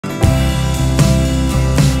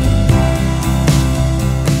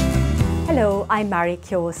I'm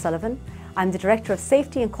HIQA O'Sullivan. I'm the Director of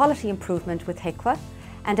Safety and Quality Improvement with HIQA,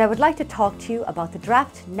 and I would like to talk to you about the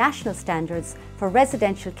draft national standards for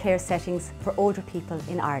residential care settings for older people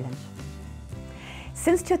in Ireland.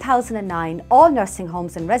 Since 2009, all nursing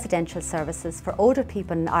homes and residential services for older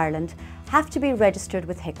people in Ireland have to be registered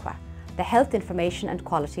with HIQA, the Health Information and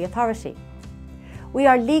Quality Authority. We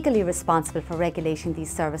are legally responsible for regulating these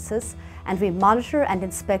services, and we monitor and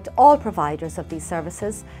inspect all providers of these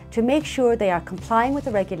services to make sure they are complying with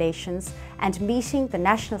the regulations and meeting the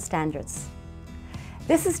national standards.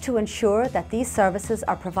 This is to ensure that these services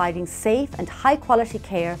are providing safe and high quality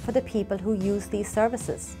care for the people who use these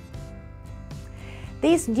services.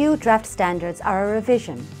 These new draft standards are a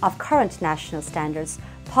revision of current national standards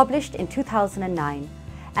published in 2009,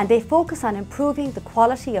 and they focus on improving the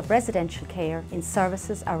quality of residential care in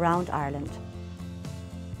services around Ireland.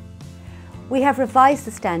 We have revised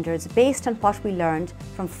the standards based on what we learned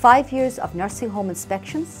from 5 years of nursing home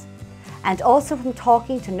inspections, and also from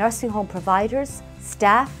talking to nursing home providers,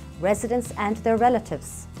 staff, residents and their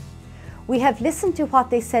relatives. We have listened to what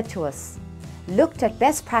they said to us, looked at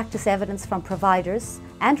best practice evidence from providers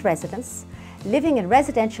and residents living in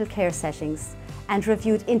residential care settings, and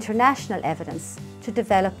reviewed international evidence to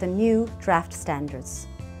develop the new draft standards.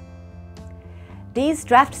 These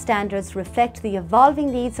draft standards reflect the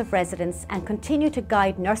evolving needs of residents and continue to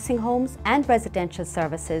guide nursing homes and residential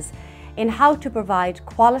services in how to provide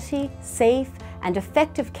quality, safe and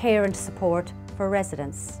effective care and support for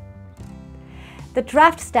residents. The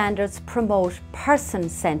draft standards promote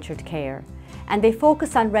person-centred care, and they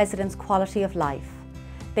focus on residents' quality of life.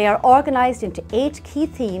 They are organised into 8 key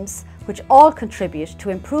themes which all contribute to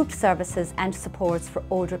improved services and supports for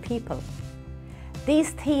older people. These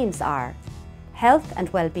themes are health and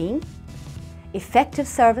well-being, effective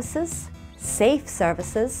services, safe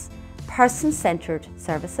services, person-centred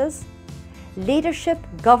services, leadership,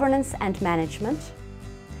 governance and management,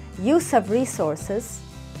 use of resources,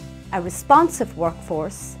 a responsive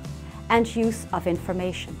workforce, and use of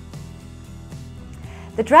information.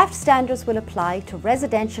 The draft standards will apply to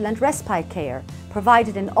residential and respite care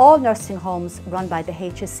provided in all nursing homes run by the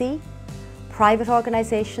HSE, private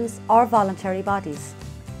organisations or voluntary bodies.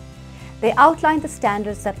 They outline the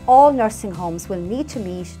standards that all nursing homes will need to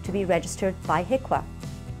meet to be registered by HIQA.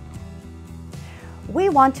 We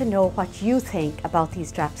want to know what you think about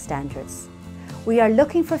these draft standards. We are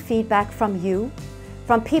looking for feedback from you,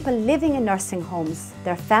 from people living in nursing homes,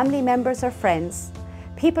 their family members or friends,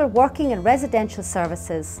 people working in residential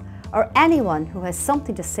services, or anyone who has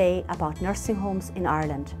something to say about nursing homes in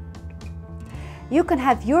Ireland. You can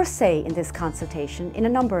have your say in this consultation in a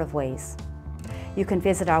number of ways. You can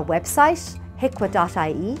visit our website,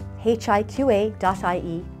 hiqa.ie,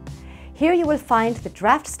 hiqa.ie. Here you will find the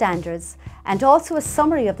draft standards and also a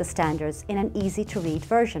summary of the standards in an easy-to-read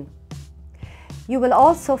version. You will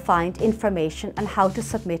also find information on how to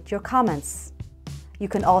submit your comments. You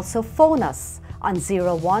can also phone us on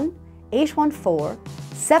 01 814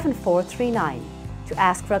 7439 to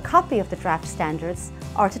ask for a copy of the draft standards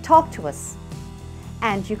or to talk to us.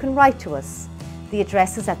 And you can write to us. The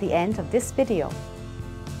address is at the end of this video.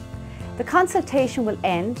 The consultation will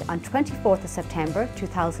end on 24th of September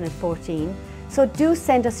 2014, so do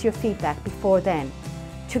send us your feedback before then.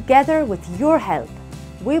 Together with your help,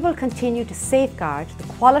 we will continue to safeguard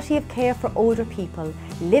the quality of care for older people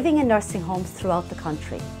living in nursing homes throughout the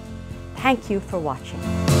country. Thank you for watching.